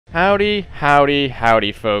Howdy, howdy,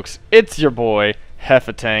 howdy folks, it's your boy,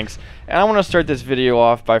 Tanks, and I want to start this video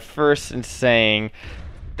off by first saying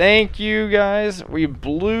thank you guys. We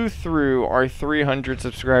blew through our 300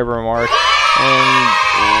 subscriber mark, and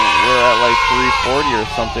we're at like 340 or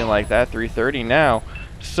something like that, 330 now.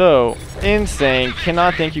 So, insane,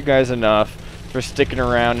 cannot thank you guys enough for sticking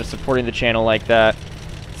around and supporting the channel like that.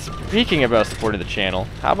 Speaking about supporting the channel,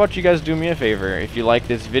 how about you guys do me a favor? If you like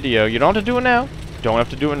this video, you don't have to do it now. Don't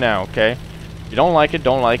have to do it now, okay? If you don't like it,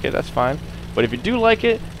 that's fine. But if you do like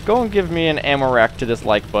it, go and give me an ammo rack to this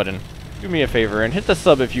like button. Do me a favor and hit the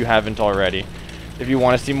sub if you haven't already, if you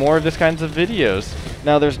want to see more of this kinds of videos.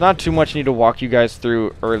 Now, there's not too much I need to walk you guys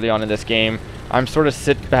through early on in this game. I'm sort of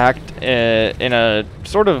sit back in a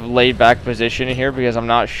sort of laid back position here because I'm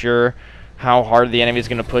not sure how hard the enemy is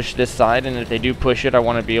going to push this side, and if they do push it, I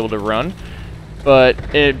want to be able to run.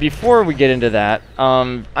 But before we get into that,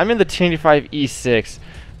 I'm in the T95E6,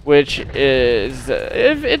 which is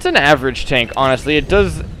it's an average tank, honestly. It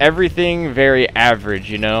does everything very average,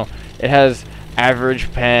 you know. It has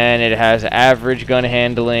average pen, it has average gun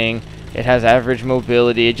handling, it has average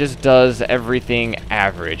mobility. It just does everything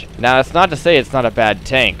average. Now, that's not to say it's not a bad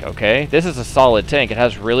tank, okay? This is a solid tank. It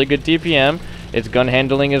has really good DPM. Its gun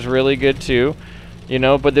handling is really good too, you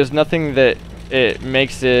know, but there's nothing that it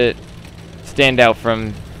makes it stand out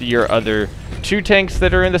from your other two tanks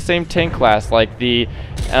that are in the same tank class, like the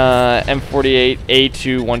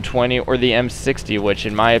M48A2 120 or the M60, which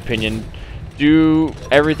in my opinion do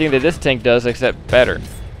everything that this tank does except better.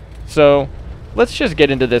 So let's just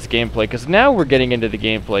get into this gameplay, because now we're getting into the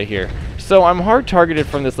gameplay here. So I'm hard targeted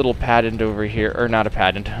from this little patent over here, or not a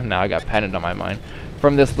patent, now I got patent on my mind,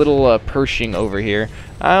 from this little Pershing over here.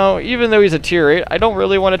 Even though he's a tier 8, I don't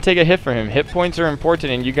really want to take a hit from him. Hit points are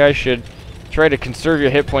important, and you guys should try to conserve your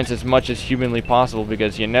hit points as much as humanly possible,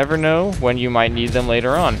 because you never know when you might need them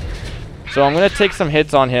later on. So I'm going to take some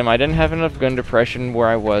hits on him. I didn't have enough gun depression where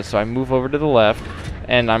I was, so I move over to the left,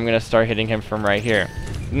 and I'm going to start hitting him from right here.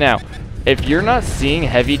 Now, if you're not seeing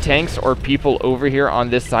heavy tanks or people over here on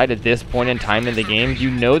this side at this point in time in the game,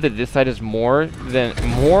 you know that this side is more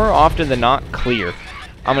often than not clear.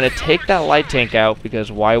 I'm going to take that light tank out,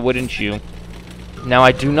 because why wouldn't you? Now,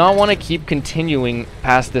 I do not want to keep continuing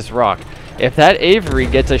past this rock. If that Avery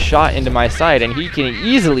gets a shot into my side and he can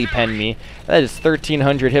easily pen me, that is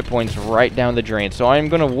 1,300 hit points right down the drain. So I'm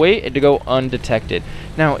going to wait to go undetected.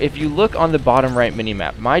 Now, if you look on the bottom right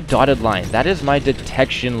minimap, my dotted line, that is my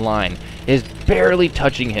detection line, is barely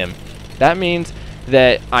touching him. That means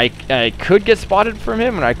that I could get spotted from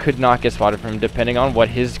him, and I could not get spotted from him, depending on what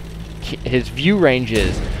his view range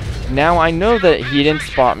is. Now, I know that he didn't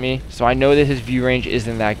spot me, so I know that his view range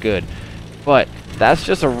isn't that good. But that's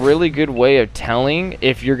just a really good way of telling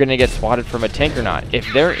if you're going to get spotted from a tank or not. If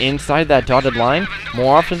they're inside that dotted line,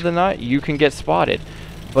 more often than not, you can get spotted.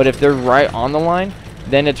 But if they're right on the line,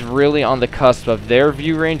 then it's really on the cusp of their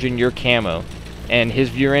view range and your camo. And his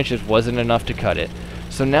view range just wasn't enough to cut it.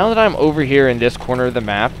 So now that I'm over here in this corner of the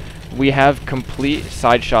map, we have complete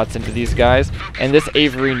side shots into these guys. And this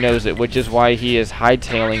Avery knows it, which is why he is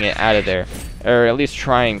hightailing it out of there. Or at least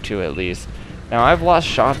trying to, at least. Now, I've lost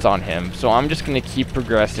shots on him, so I'm just going to keep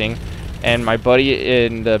progressing. And my buddy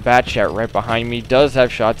in the bat chat right behind me does have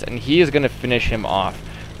shots, and he is going to finish him off.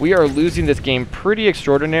 We are losing this game pretty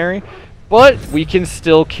extraordinary, but we can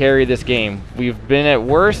still carry this game. We've been at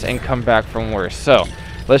worse and come back from worse. So,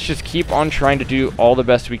 let's just keep on trying to do all the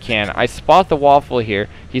best we can. I spot the waffle here.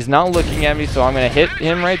 He's not looking at me, so I'm going to hit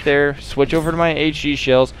him right there, switch over to my HE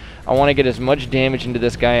shells. I want to get as much damage into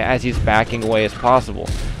this guy as he's backing away as possible.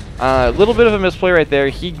 A little bit of a misplay right there.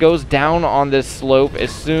 He goes down on this slope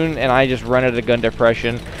as soon, and I just run out of gun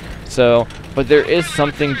depression. So, but there is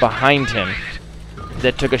something behind him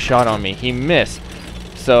that took a shot on me. He missed.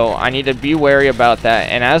 So I need to be wary about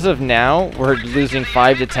that. And as of now, we're losing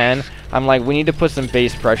 5 to 10. I'm like, we need to put some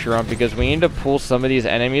base pressure on, because we need to pull some of these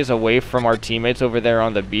enemies away from our teammates over there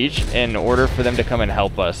on the beach in order for them to come and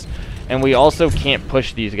help us. And we also can't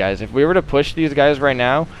push these guys. If we were to push these guys right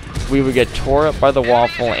now, we would get tore up by the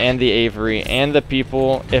waffle and the Avery and the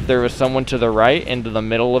people. If there was someone to the right into the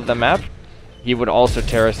middle of the map, he would also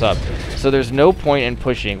tear us up. So there's no point in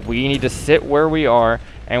pushing. We need to sit where we are,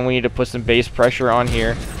 and we need to put some base pressure on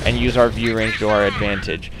here and use our view range to our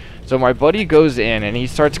advantage. So my buddy goes in and he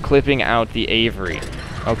starts clipping out the Avery.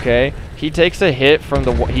 Okay, he takes a hit from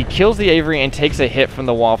he kills the Avery and takes a hit from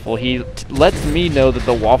the waffle. He lets me know that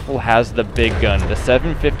the waffle has the big gun, the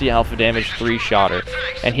 750 alpha damage 3-shotter,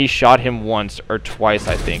 and he shot him once or twice,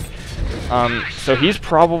 I think. So he's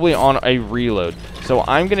probably on a reload. So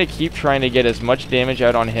I'm gonna keep trying to get as much damage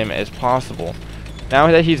out on him as possible. Now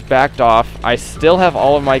that he's backed off, I still have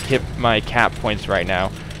all of my cap points right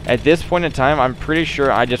now. At this point in time, I'm pretty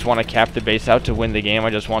sure I just want to cap the base out to win the game. I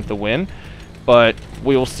just want the win. But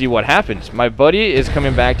we will see what happens. My buddy is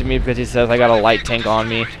coming back to me because he says I got a light tank on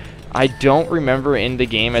me. I don't remember in the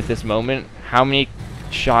game at this moment how many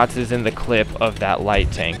shots is in the clip of that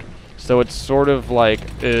light tank. So it's sort of like,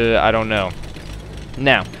 I don't know.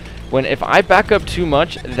 Now, if I back up too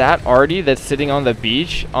much, that Artie that's sitting on the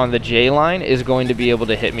beach on the J line is going to be able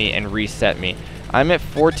to hit me and reset me. I'm at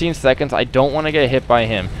 14 seconds. I don't want to get hit by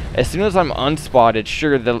him. As soon as I'm unspotted,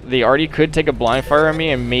 sure, the Artie could take a blind fire on me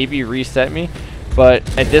and maybe reset me. But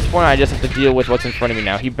at this point, I just have to deal with what's in front of me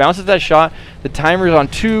now. He bounces that shot. The timer is on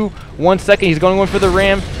 1 second. He's going for the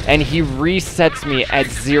ram, and he resets me at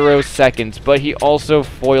 0 seconds. But he also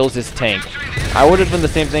foils his tank. I would have done the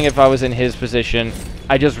same thing if I was in his position.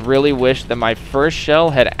 I just really wish that my first shell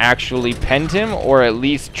had actually penned him or at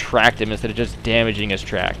least tracked him instead of just damaging his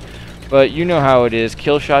track. But you know how it is.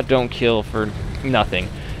 Kill shot don't kill for nothing.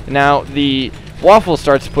 Now, the Waffle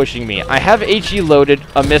starts pushing me. I have HE loaded,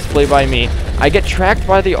 a misplay by me. I get tracked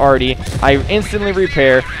by the Artie. I instantly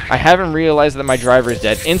repair. I haven't realized that my driver is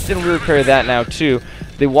dead. Instantly repair that now, too.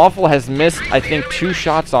 The Waffle has missed, I think, 2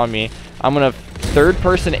 shots on me. I'm going to third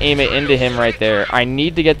person aim it into him right there. I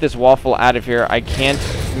need to get this Waffle out of here. I can't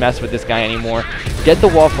mess with this guy anymore. Get the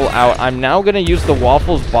Waffle out. I'm now going to use the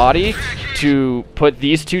Waffle's body to put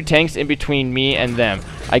these 2 tanks in between me and them.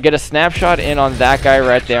 I get a snapshot in on that guy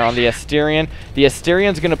right there on the Asterion. The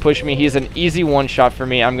Asterian's going to push me. He's an easy one-shot for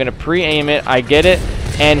me. I'm going to pre-aim it. I get it,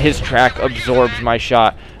 and his track absorbs my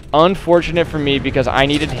shot. Unfortunate for me because I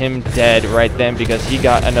needed him dead right then because he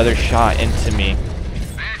got another shot into me.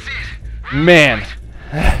 Man,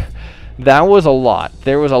 that was a lot.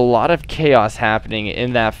 There was a lot of chaos happening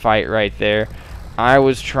in that fight right there. I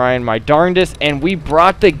was trying my darndest, and we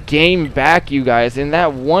brought the game back, you guys. In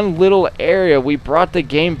that one little area, we brought the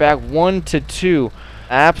game back 1-2.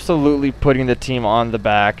 Absolutely putting the team on the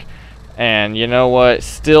back. And you know what?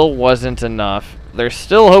 Still wasn't enough. There's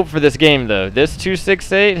still hope for this game, though. This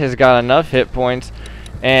 268 has got enough hit points.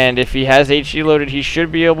 And if he has HE loaded, he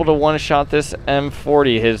should be able to one-shot this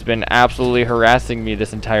M40. Has been absolutely harassing me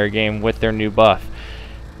this entire game with their new buff.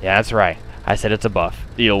 Yeah, that's right. I said it's a buff.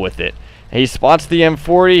 Deal with it. He spots the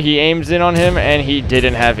M40, he aims in on him, and he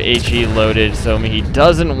didn't have HE loaded, so he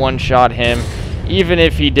doesn't one-shot him. Even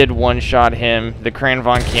if he did one-shot him, the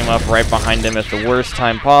Cranvon came up right behind him at the worst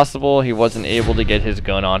time possible. He wasn't able to get his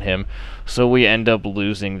gun on him, so we end up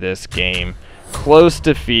losing this game. Close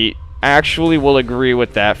defeat. Actually will agree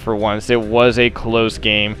with that for once. It was a close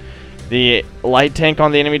game. The light tank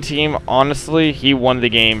on the enemy team, honestly, he won the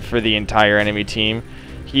game for the entire enemy team.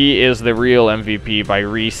 He is the real MVP by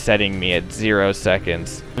resetting me at 0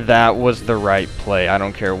 seconds. That was the right play. I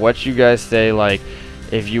don't care what you guys say, like,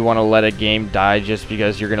 if you want to let a game die just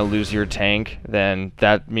because you're going to lose your tank, then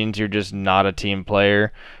that means you're just not a team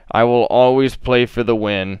player. I will always play for the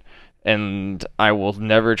win, and I will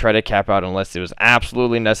never try to cap out unless it was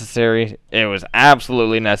absolutely necessary. It was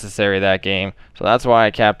absolutely necessary that game, so that's why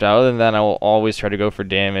I capped out. Other than that, I will always try to go for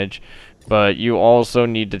damage. But you also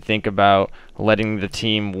need to think about letting the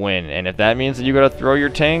team win. And if that means that you got to throw your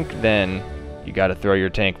tank, then you got to throw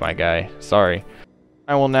your tank, my guy. Sorry.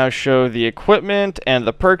 I will now show the equipment and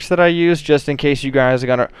the perks that I use, just in case you guys are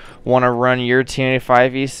going to want to run your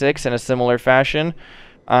T95E6 in a similar fashion.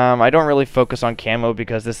 I don't really focus on camo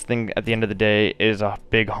because this thing, at the end of the day, is a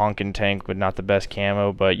big honking tank with not the best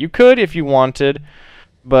camo. But you could if you wanted.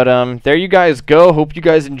 But there you guys go. Hope you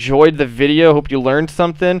guys enjoyed the video. Hope you learned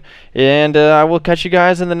something. And I will catch you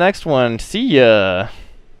guys in the next one. See ya.